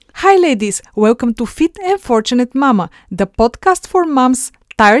Hi ladies, welcome to Fit and Fortunate Mama, the podcast for moms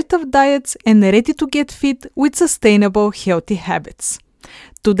tired of diets and ready to get fit with sustainable healthy habits.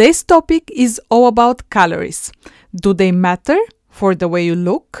 Today's topic is all about calories. Do they matter for the way you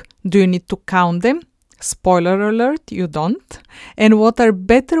look? Do you need to count them? Spoiler alert, you don't. And what are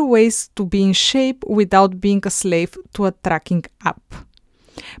better ways to be in shape without being a slave to a tracking app?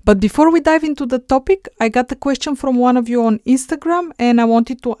 But before we dive into the topic, I got a question from one of you on Instagram and I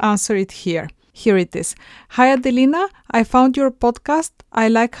wanted to answer it here. Here it is. Hi Adelina, I found your podcast. I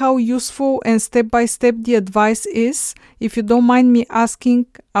like how useful and step-by-step the advice is. If you don't mind me asking,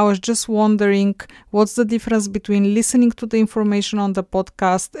 I was just wondering what's the difference between listening to the information on the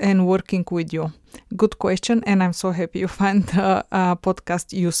podcast and working with you? Good question, and I'm so happy you find the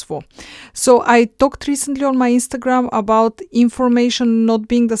podcast useful. So I talked recently on my Instagram about information not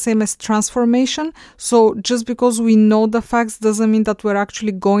being the same as transformation. So just because we know the facts doesn't mean that we're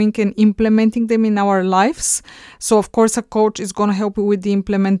actually going and implementing them in our lives. So of course a coach is going to help you with the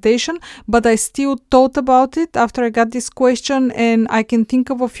implementation, but I still thought about it after I got this question, and I can think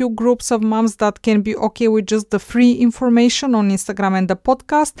of a few groups of moms that can be okay with just the free information on Instagram and the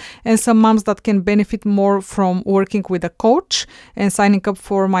podcast, and some moms that can benefit more from working with a coach and signing up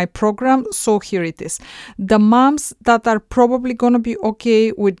for my program. So here it is. The moms that are probably going to be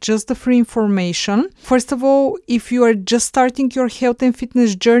okay with just the free information. First of all, if you are just starting your health and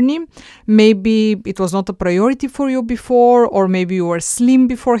fitness journey, maybe it was not a priority for you before, or maybe you were slim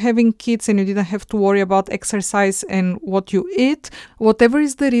before having kids and you didn't have to worry about exercise and what you eat. Whatever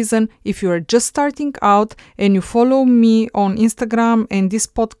is the reason, if you are just starting out and you follow me on Instagram and this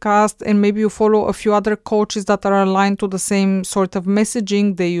podcast, and maybe you follow a few other coaches that are aligned to the same sort of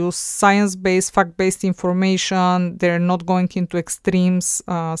messaging, they use science-based, fact-based information, they're not going into extremes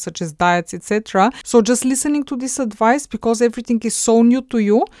such as diets, etc. So just listening to this advice, because everything is so new to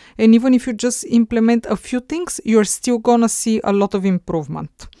you, and even if you just implement a few things, you're still gonna see a lot of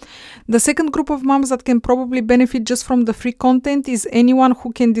improvement. The second group of moms that can probably benefit just from the free content is anyone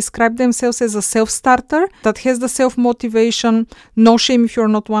who can describe themselves as a self-starter, that has the self-motivation. No shame if you're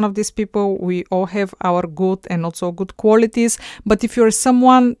not one of these people. We all have our good and not so good qualities. But if you're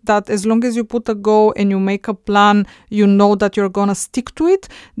someone that as long as you put a goal and you make a plan, you know that you're gonna stick to it,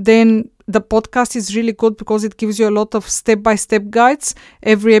 then the podcast is really good because it gives you a lot of step-by-step guides.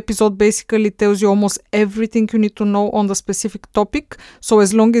 Every episode basically tells you almost everything you need to know on the specific topic. So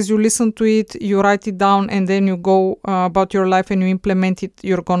as long as you listen to it, you write it down, and then you go about your life and you implement it,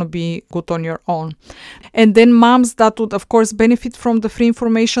 you're going to be good on your own. And then moms that would of course benefit from the free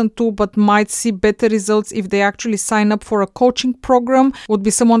information too, but might see better results if they actually sign up for a coaching program, would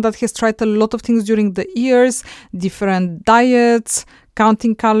be someone that has tried a lot of things during the years, different diets,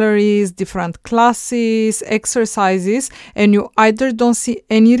 counting calories, different classes, exercises, and you either don't see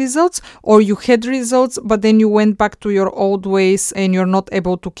any results or you had results, but then you went back to your old ways and you're not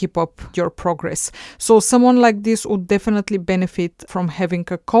able to keep up your progress. So someone like this would definitely benefit from having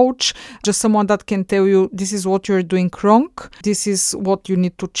a coach, just someone that can tell you this is what you're doing wrong, this is what you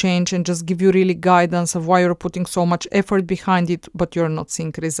need to change, and just give you really guidance of why you're putting so much effort behind it, but you're not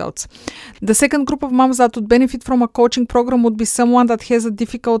seeing results. The second group of moms that would benefit from a coaching program would be someone that has a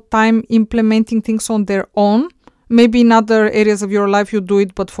difficult time implementing things on their own. Maybe in other areas of your life you do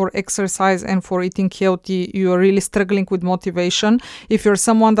it, but for exercise and for eating healthy, you are really struggling with motivation. If you're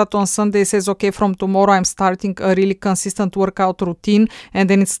someone that on Sunday says, okay, from tomorrow I'm starting a really consistent workout routine, and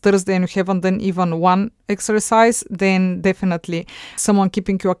then it's Thursday and you haven't done even one exercise, then definitely someone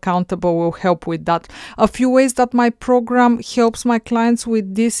keeping you accountable will help with that. A few ways that my program helps my clients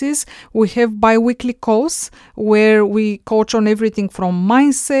with this is we have bi-weekly calls where we coach on everything from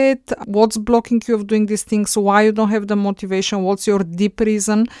mindset, what's blocking you of doing these things, why you don't have the motivation, what's your deep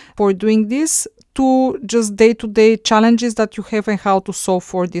reason for doing this, to just day-to-day challenges that you have and how to solve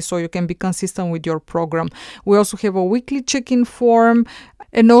for this so you can be consistent with your program. We also have a weekly check-in form.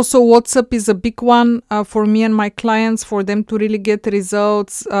 And also WhatsApp is a big one for me and my clients, for them to really get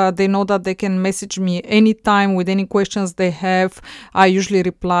results. They know that they can message me anytime with any questions they have. I usually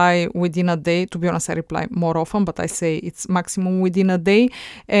reply within a day. To be honest, I reply more often, but I say it's maximum within a day.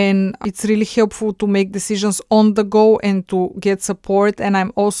 And it's really helpful to make decisions on the go and to get support. And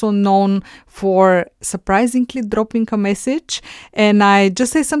I'm also known for surprisingly dropping a message. And I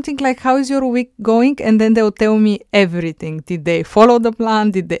just say something like, how is your week going? And then they'll tell me everything. Did they follow the plan?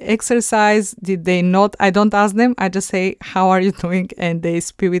 plan? Did they exercise? Did they not? I don't ask them. I just say, how are you doing? And they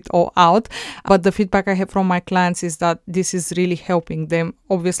spew it all out. But the feedback I have from my clients is that this is really helping them,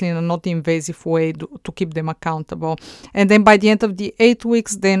 obviously in a not invasive way, to keep them accountable. And then by the end of the 8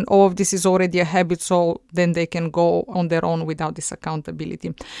 weeks, then all of this is already a habit, so then they can go on their own without this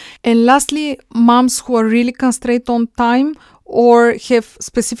accountability. And lastly, moms who are really constrained on time or have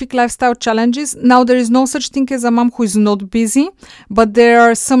specific lifestyle challenges. Now, there is no such thing as a mom who is not busy, but there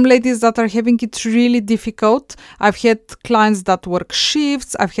are some ladies that are having it really difficult. I've had clients that work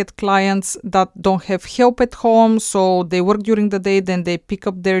shifts. I've had clients that don't have help at home, so they work during the day, then they pick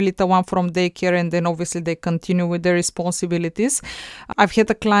up their little one from daycare, and then obviously they continue with their responsibilities. I've had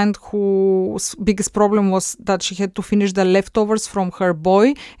a client whose biggest problem was that she had to finish the leftovers from her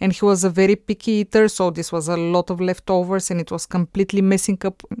boy, and he was a very picky eater, so this was a lot of leftovers, and it was completely messing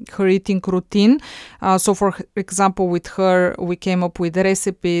up her eating routine. So for example, with her, we came up with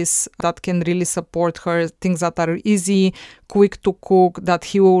recipes that can really support her, things that are easy, quick to cook, that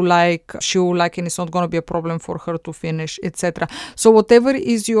he will like, she will like, and it's not going to be a problem for her to finish, etc. So whatever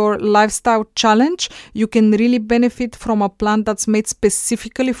is your lifestyle challenge, you can really benefit from a plan that's made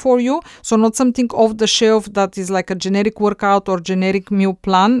specifically for you. So not something off the shelf that is like a generic workout or generic meal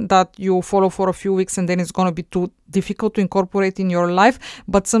plan that you follow for a few weeks and then it's going to be too difficult to incorporate in your life,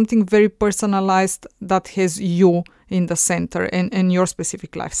 but something very personalized that has you in the center and your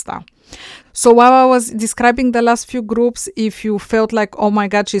specific lifestyle. So while I was describing the last few groups, if you felt like, oh my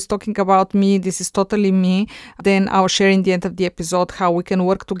God, she's talking about me, this is totally me, then I'll share in the end of the episode how we can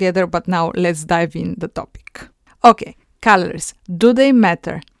work together. But now let's dive in the topic. Okay, calories. Do they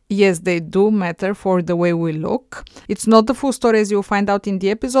matter? Yes, they do matter for the way we look. It's not the full story as you'll find out in the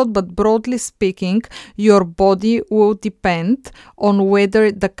episode, but broadly speaking, your body will depend on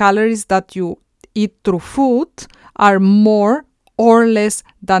whether the calories that you eat through food are more or less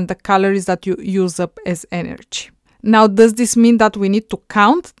than the calories that you use up as energy. Now, does this mean that we need to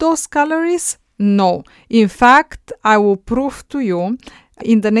count those calories? No. In fact, I will prove to you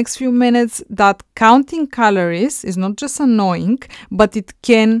in the next few minutes that counting calories is not just annoying, but it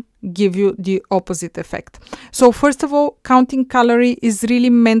can give you the opposite effect. So first of all, counting calorie is really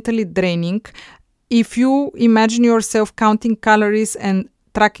mentally draining. If you imagine yourself counting calories and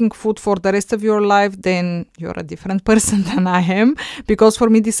tracking food for the rest of your life, then you're a different person than I am, because for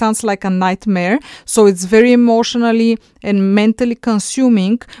me this sounds like a nightmare. So it's very emotionally and mentally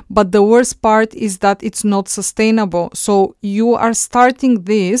consuming, but the worst part is that it's not sustainable. So you are starting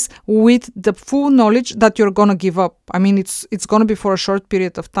this with the full knowledge that you're gonna give up. I mean, it's gonna be for a short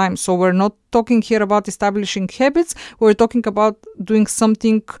period of time. So we're not talking here about establishing habits. We're talking about doing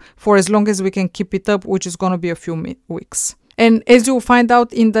something for as long as we can keep it up, which is gonna be a few weeks. And as you'll find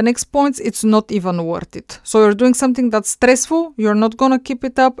out in the next points, it's not even worth it. So you're doing something that's stressful, you're not going to keep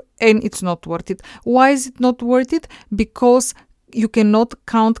it up, and it's not worth it. Why is it not worth it? Because you cannot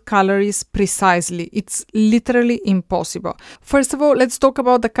count calories precisely. It's literally impossible. First of all, let's talk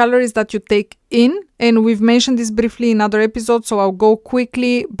about the calories that you take in. And we've mentioned this briefly in other episodes, so I'll go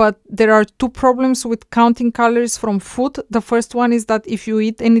quickly. But there are two problems with counting calories from food. The first one is that if you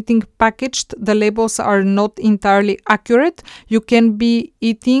eat anything packaged, the labels are not entirely accurate. You can be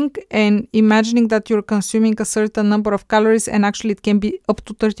eating and imagining that you're consuming a certain number of calories, and actually it can be up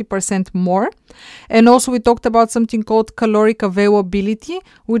to 30% more. And also we talked about something called caloric availability,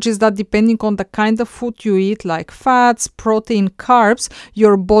 which is that depending on the kind of food you eat, like fats, protein, carbs,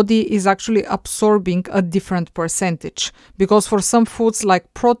 your body is actually absorbing a different percentage. Because for some foods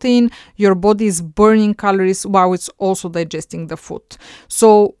like protein, your body is burning calories while it's also digesting the food.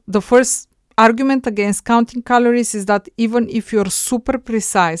 So the first argument against counting calories is that even if you're super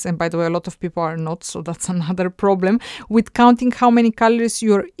precise, and by the way, a lot of people are not, so that's another problem, with counting how many calories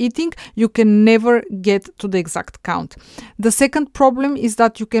you're eating, you can never get to the exact count. The second problem is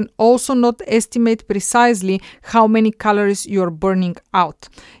that you can also not estimate precisely how many calories you're burning out.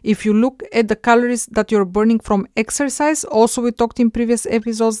 If you look at the calories that you're burning from exercise, also we talked in previous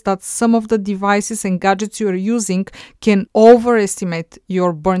episodes that some of the devices and gadgets you're using can overestimate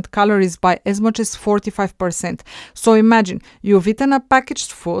your burnt calories by as much as 45%. So imagine you've eaten a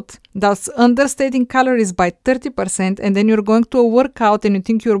packaged food that's understating calories by 30%, and then you're going to a workout and you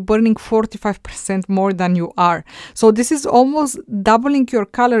think you're burning 45% more than you are. So this is almost doubling your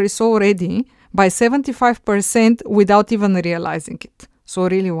calories already by 75% without even realizing it. So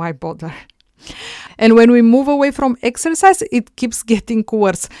really, why bother? And when we move away from exercise, it keeps getting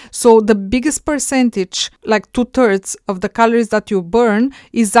worse. So the biggest percentage, like 2/3 of the calories that you burn,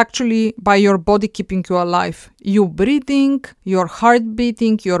 is actually by your body keeping you alive. You breathing, your heart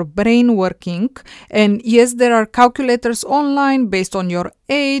beating, your brain working. And yes, there are calculators online based on your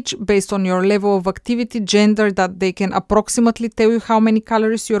age, based on your level of activity, gender, that they can approximately tell you how many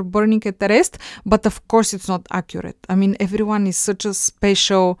calories you're burning at rest. But of course, it's not accurate. I mean, everyone is such a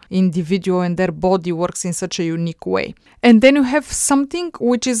special individual and their body works in such a unique way. And then you have something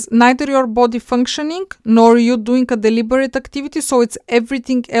which is neither your body functioning nor you doing a deliberate activity. So it's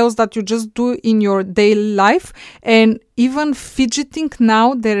everything else that you just do in your daily life. And even fidgeting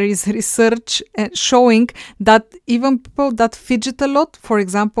now, there is research showing that even people that fidget a lot, for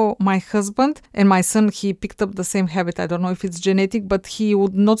example, my husband and my son, he picked up the same habit. I don't know if it's genetic, but he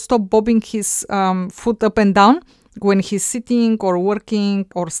would not stop bobbing his foot up and down when he's sitting or working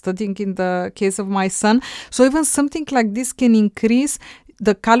or studying, in the case of my son. So even something like this can increase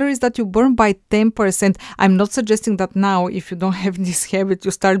the calories that you burn by 10%. I'm not suggesting that now, if you don't have this habit,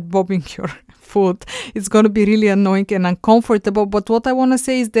 you start bobbing your food. It's going to be really annoying and uncomfortable. But what I want to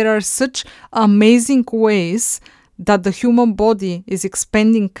say is there are such amazing ways that the human body is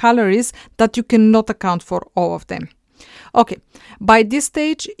expending calories that you cannot account for all of them. Okay, by this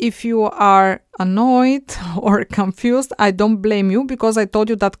stage, if you are annoyed or confused, I don't blame you, because I told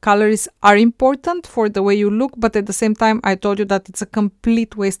you that calories are important for the way you look, but at the same time, I told you that it's a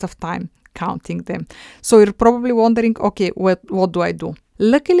complete waste of time counting them. So you're probably wondering, okay, what do I do?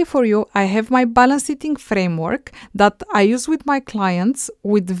 Luckily for you, I have my balance eating framework that I use with my clients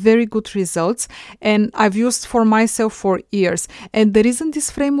with very good results, and I've used for myself for years. And the reason this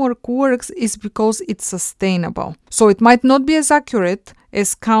framework works is because it's sustainable. So it might not be as accurate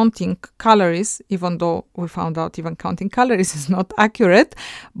as counting calories, even though we found out even counting calories is not accurate,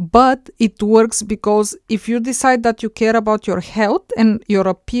 but it works because if you decide that you care about your health and your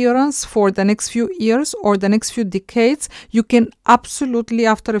appearance for the next few years or the next few decades, you can absolutely,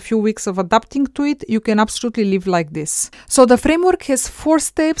 after a few weeks of adapting to it, you can absolutely live like this. So the framework has 4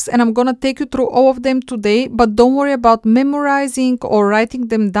 steps, and I'm gonna take you through all of them today, but don't worry about memorizing or writing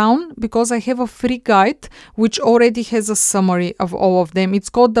them down, because I have a free guide which already has a summary of all of them. It's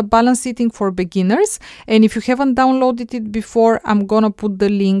called the Balance Eating for Beginners, and if you haven't downloaded it before, I'm gonna put the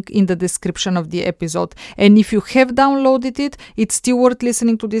link in the description of the episode. And if you have downloaded it, it's still worth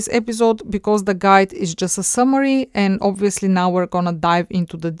listening to this episode, because the guide is just a summary, and obviously now we're gonna dive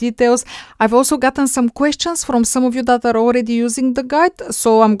into the details. I've also gotten some questions from some of you that are already using the guide,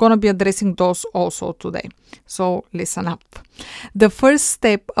 so I'm gonna be addressing those also today. So listen up. The first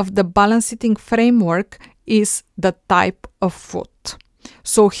step of the balance eating framework is the type of food.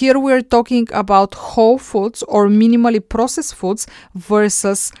 So here we're talking about whole foods or minimally processed foods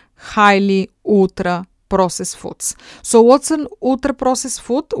versus highly ultra processed foods. So what's an ultra processed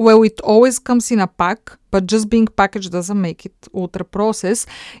food? Well, it always comes in a pack, but just being packaged doesn't make it ultra processed.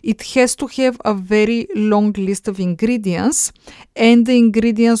 It has to have a very long list of ingredients, and the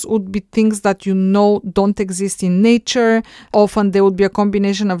ingredients would be things that you know don't exist in nature. Often there would be a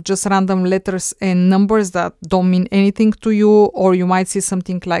combination of just random letters and numbers that don't mean anything to you, or you might see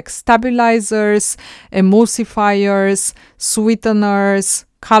something like stabilizers, emulsifiers, sweeteners,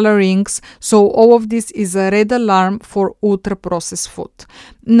 colorings. So all of this is a red alarm for ultra processed food.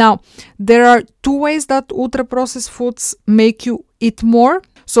 Now, there are 2 ways that ultra processed foods make you eat more.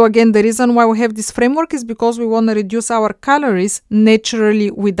 So again, the reason why we have this framework is because we want to reduce our calories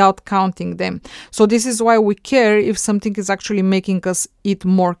naturally without counting them. So this is why we care if something is actually making us eat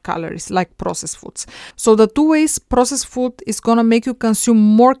more calories, like processed foods. So the 2 ways processed food is going to make you consume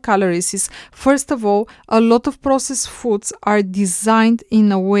more calories is, first of all, a lot of processed foods are designed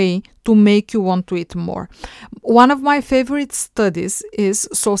in a way to make you want to eat more. One of my favorite studies is,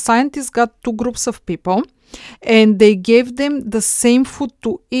 so scientists got 2 groups of people, and they gave them the same food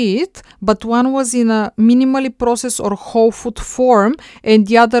to eat, but one was in a minimally processed or whole food form, and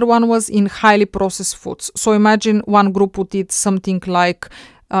the other one was in highly processed foods. So imagine one group would eat something like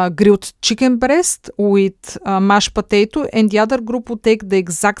grilled chicken breast with mashed potato, and the other group would take the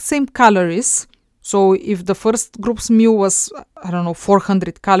exact same calories. So if the first group's meal was,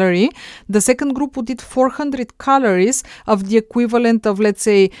 400 calories, the second group would eat 400 calories of the equivalent of, let's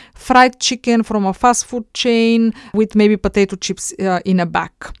say, fried chicken from a fast food chain with maybe potato chips in a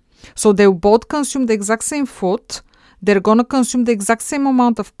bag. So they both consume the exact same food. they're gonna consume the exact same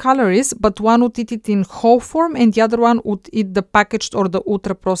amount of calories, but one would eat it in whole form and the other one would eat the packaged or the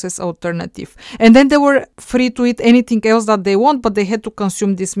ultra-processed alternative. And then they were free to eat anything else that they want, but they had to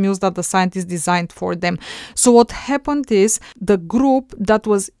consume these meals that the scientists designed for them. So what happened is the group that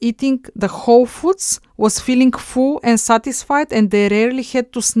was eating the whole foods was feeling full and satisfied, and they rarely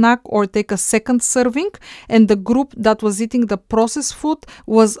had to snack or take a second serving. And the group that was eating the processed food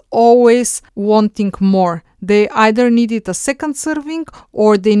was always wanting more. They either needed a second serving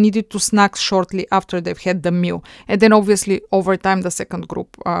or they needed to snack shortly after they've had the meal. And then obviously over time the second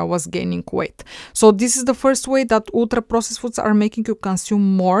group was gaining weight. So this is the first way that ultra-processed foods are making you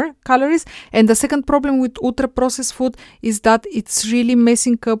consume more calories. And the second problem with ultra-processed food is that it's really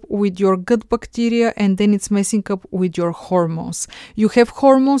messing up with your gut bacteria, and then it's messing up with your hormones. You have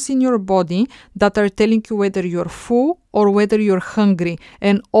hormones in your body that are telling you whether you're full or whether you're hungry.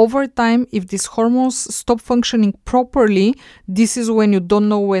 And over time, if these hormones stop functioning properly, this is when you don't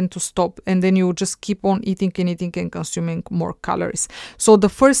know when to stop. And then you just keep on eating and consuming more calories. So the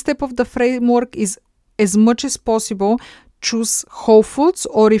first step of the framework is, as much as possible, choose whole foods,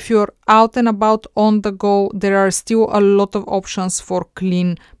 or if you're out and about on the go, there are still a lot of options for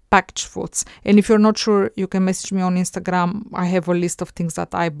clean packaged foods. And if you're not sure, you can message me on Instagram. I have a list of things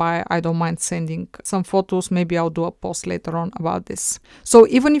that I buy. I don't mind sending some photos. Maybe I'll do a post later on about this. So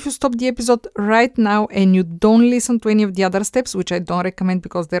even if you stop the episode right now and you don't listen to any of the other steps, which I don't recommend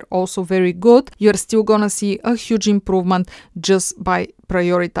because they're also very good, you're still gonna see a huge improvement just by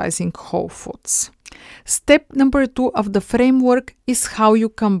prioritizing whole foods. Step number 2 of the framework is how you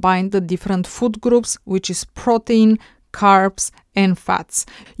combine the different food groups, which is protein, carbs, and fats.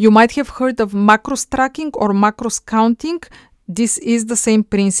 You might have heard of macros tracking or macros counting. This is the same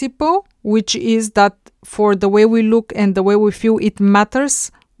principle, which is that for the way we look and the way we feel, it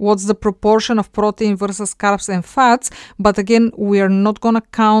matters what's the proportion of protein versus carbs and fats. But again, we are not going to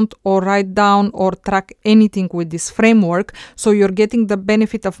count or write down or track anything with this framework. So you're getting the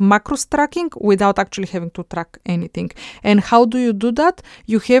benefit of macros tracking without actually having to track anything. And how do you do that?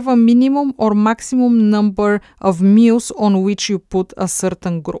 You have a minimum or maximum number of meals on which you put a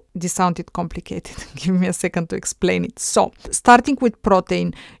certain group. This sounded complicated. Give me a second to explain it. So starting with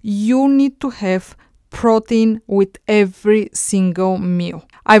protein, you need to have protein with every single meal.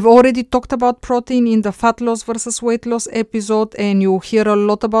 I've already talked about protein in the fat loss versus weight loss episode, and you hear a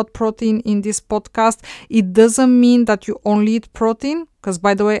lot about protein in this podcast. It doesn't mean that you only eat protein, because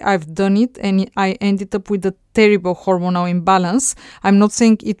by the way, I've done it and I ended up with a terrible hormonal imbalance. I'm not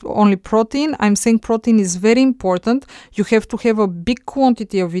saying eat only protein. I'm saying protein is very important. You have to have a big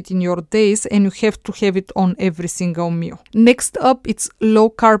quantity of it in your days, and you have to have it on every single meal. Next up, it's low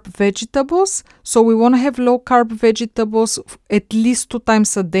carb vegetables. So we want to have low carb vegetables at least 2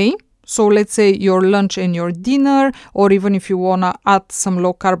 times a day. So let's say your lunch and your dinner, or even if you want to add some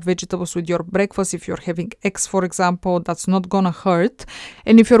low carb vegetables with your breakfast, if you're having eggs, for example, that's not going to hurt.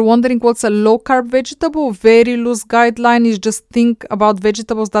 And if you're wondering what's a low carb vegetable, very loose guideline is just think about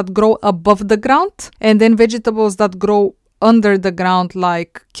vegetables that grow above the ground, and then vegetables that grow under the ground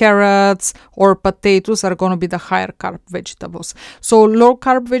like carrots or potatoes are going to be the higher carb vegetables. So low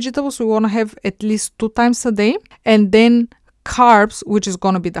carb vegetables we want to have at least 2 times a day. And then carbs, which is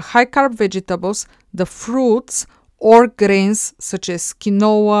going to be the high carb vegetables, the fruits or grains such as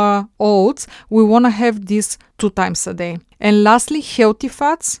quinoa, oats, we want to have these 2 times a day. And lastly, healthy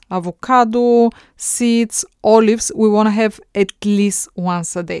fats, avocado, seeds, olives, we want to have at least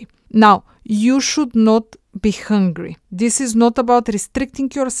once a day. Now, you should not be hungry. This is not about restricting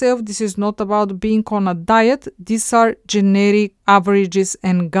yourself. This is not about being on a diet. These are generic averages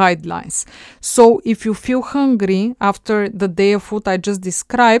and guidelines. So if you feel hungry after the day of food I just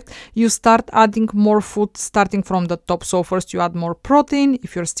described, you start adding more food starting from the top. So first you add more protein.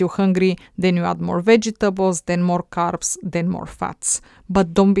 If you're still hungry, then you add more vegetables, then more carbs, then more fats.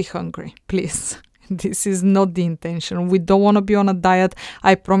 But don't be hungry, please. This is not the intention. We don't want to be on a diet.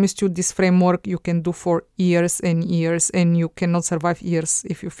 I promised you this framework you can do for years and years, and you cannot survive years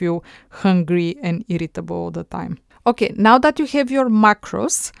if you feel hungry and irritable all the time. Okay, now that you have your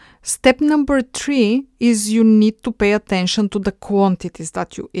macros, step number 3 is you need to pay attention to the quantities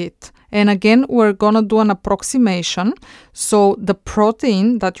that you eat. And again, we're going to do an approximation. So the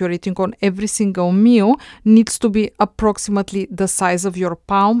protein that you're eating on every single meal needs to be approximately the size of your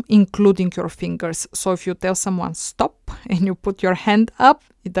palm, including your fingers. So if you tell someone stop and you put your hand up,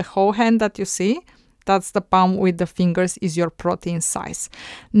 the whole hand that you see, That's the palm with the fingers is your protein size.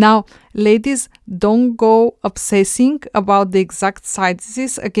 Now, ladies, don't go obsessing about the exact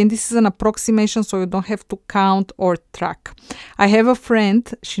sizes. Again, this is an approximation, so you don't have to count or track. I have a friend,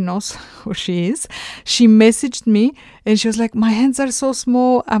 she knows who she is. She messaged me and she was like, my hands are so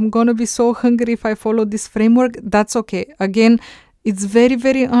small. I'm going to be so hungry if I follow this framework. That's okay. Again, it's very,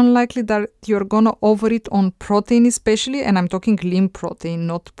 very unlikely that you're going to overeat on protein especially, and I'm talking lean protein,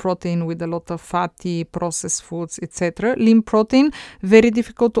 not protein with a lot of fatty processed foods, etc. Lean protein, very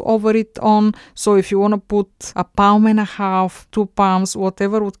difficult to overeat on. So if you want to put a pound and a half, 2 pounds,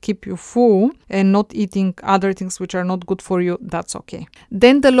 whatever would keep you full and not eating other things which are not good for you, that's okay.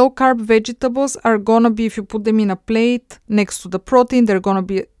 Then the low carb vegetables are going to be, if you put them in a plate next to the protein, they're going to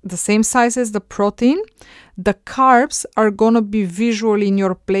be the same size as the protein. The carbs are going to be visually in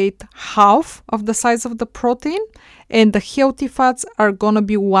your plate half of the size of the protein, and the healthy fats are going to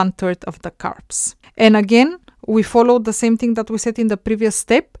be 1/3 of the carbs. And again, we follow the same thing that we said in the previous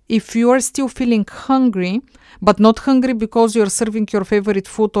step. If you are still feeling hungry, but not hungry because you're serving your favorite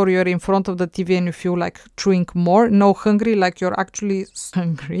food or you're in front of the TV and you feel like chewing more, no, hungry like you're actually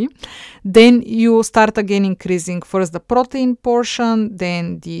hungry, then you start again increasing first the protein portion,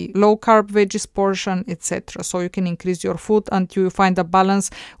 then the low carb veggies portion, etc. So you can increase your food until you find a balance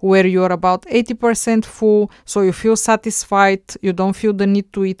where you're about 80% full, so you feel satisfied, you don't feel the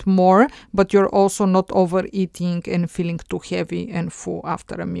need to eat more, but you're also not overeating and feeling too heavy and full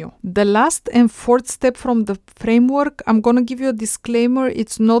after a meal. The last and fourth step from the framework, I'm going to give you a disclaimer.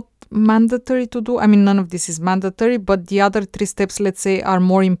 It's not mandatory to do. I mean, none of this is mandatory, but the other 3 steps, let's say, are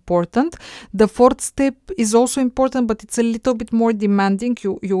more important. The 4th step is also important, but it's a little bit more demanding.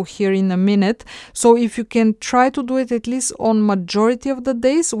 You'll hear in a minute. So if you can try to do it at least on majority of the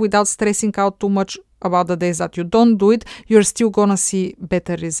days without stressing out too much about the days that you don't do it, you're still going to see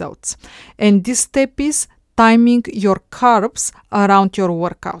better results. And this step is timing your carbs around your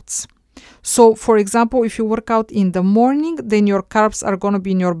workouts. So, for example, if you work out in the morning, then your carbs are going to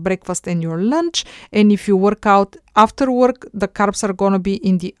be in your breakfast and your lunch. And if you work out after work, the carbs are going to be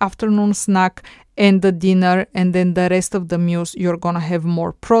in the afternoon snack and the dinner. And then the rest of the meals, you're going to have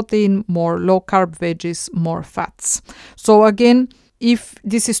more protein, more low carb veggies, more fats. So again, if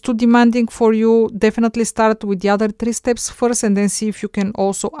this is too demanding for you, definitely start with the other 3 steps first and then see if you can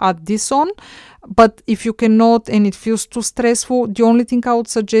also add this on. But if you cannot and it feels too stressful, the only thing I would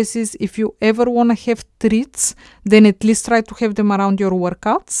suggest is if you ever want to have treats, then at least try to have them around your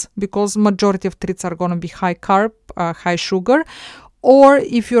workouts, because majority of treats are going to be high carb, high sugar. Or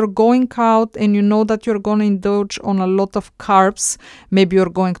if you're going out and you know that you're going to indulge on a lot of carbs, maybe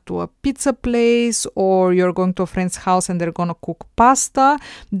you're going to a pizza place or you're going to a friend's house and they're going to cook pasta,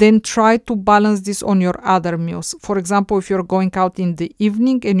 then try to balance this on your other meals. For example, if you're going out in the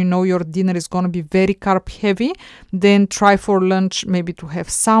evening and you know your dinner is going to be very carb heavy, then try for lunch maybe to have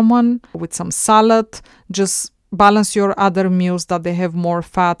salmon with some salad. Just balance your other meals that they have more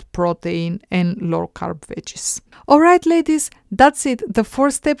fat, protein, and low carb veggies. All right, ladies, that's it. The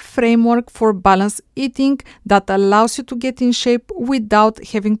 4-step framework for balanced eating that allows you to get in shape without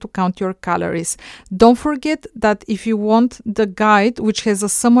having to count your calories. Don't forget that if you want the guide, which has a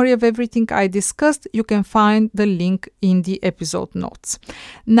summary of everything I discussed, you can find the link in the episode notes.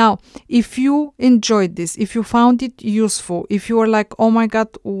 Now, if you enjoyed this, if you found it useful, if you were like, oh my God,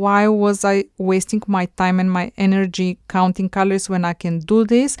 why was I wasting my time and my energy counting calories when I can do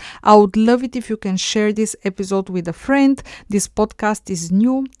this? I would love it if you can share this episode with a friend. This podcast is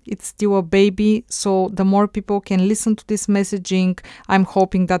new, it's still a baby, so the more people can listen to this messaging, I'm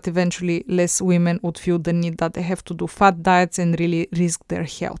hoping that eventually less women would feel the need that they have to do fat diets and really risk their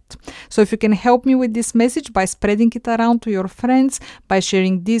health. So if you can help me with this message by spreading it around to your friends, by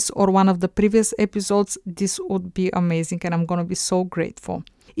sharing this or one of the previous episodes, this would be amazing and I'm going to be so grateful.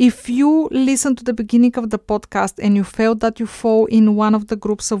 If you listen to the beginning of the podcast and you felt that you fall in one of the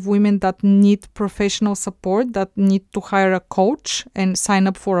groups of women that need professional support, that need to hire a coach and sign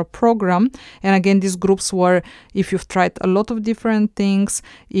up for a program, and again, these groups were if you've tried a lot of different things,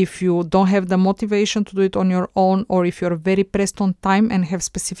 if you don't have the motivation to do it on your own, or if you're very pressed on time and have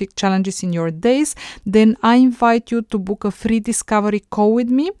specific challenges in your days, then I invite you to book a free discovery call with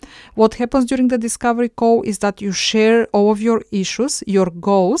me. What happens during the discovery call is that you share all of your issues, your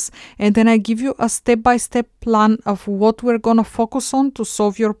goals, and then I give you a step-by-step plan of what we're going to focus on to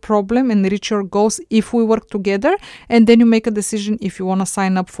solve your problem and reach your goals if we work together, and then you make a decision if you want to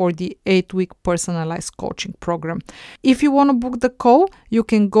sign up for the 8-week personalized coaching program. If you want to book the call, you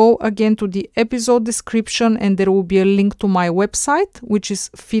can go again to the episode description and there will be a link to my website, which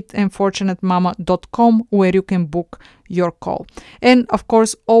is fitandfortunatemama.com, where you can book your call. And of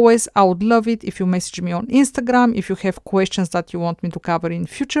course, always, I would love it if you message me on Instagram, if you have questions that you want me to cover in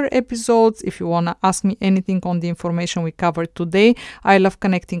future episodes, if you want to ask me anything on the information we covered today. I love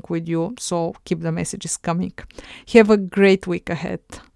connecting with you, so keep the messages coming. Have a great week ahead.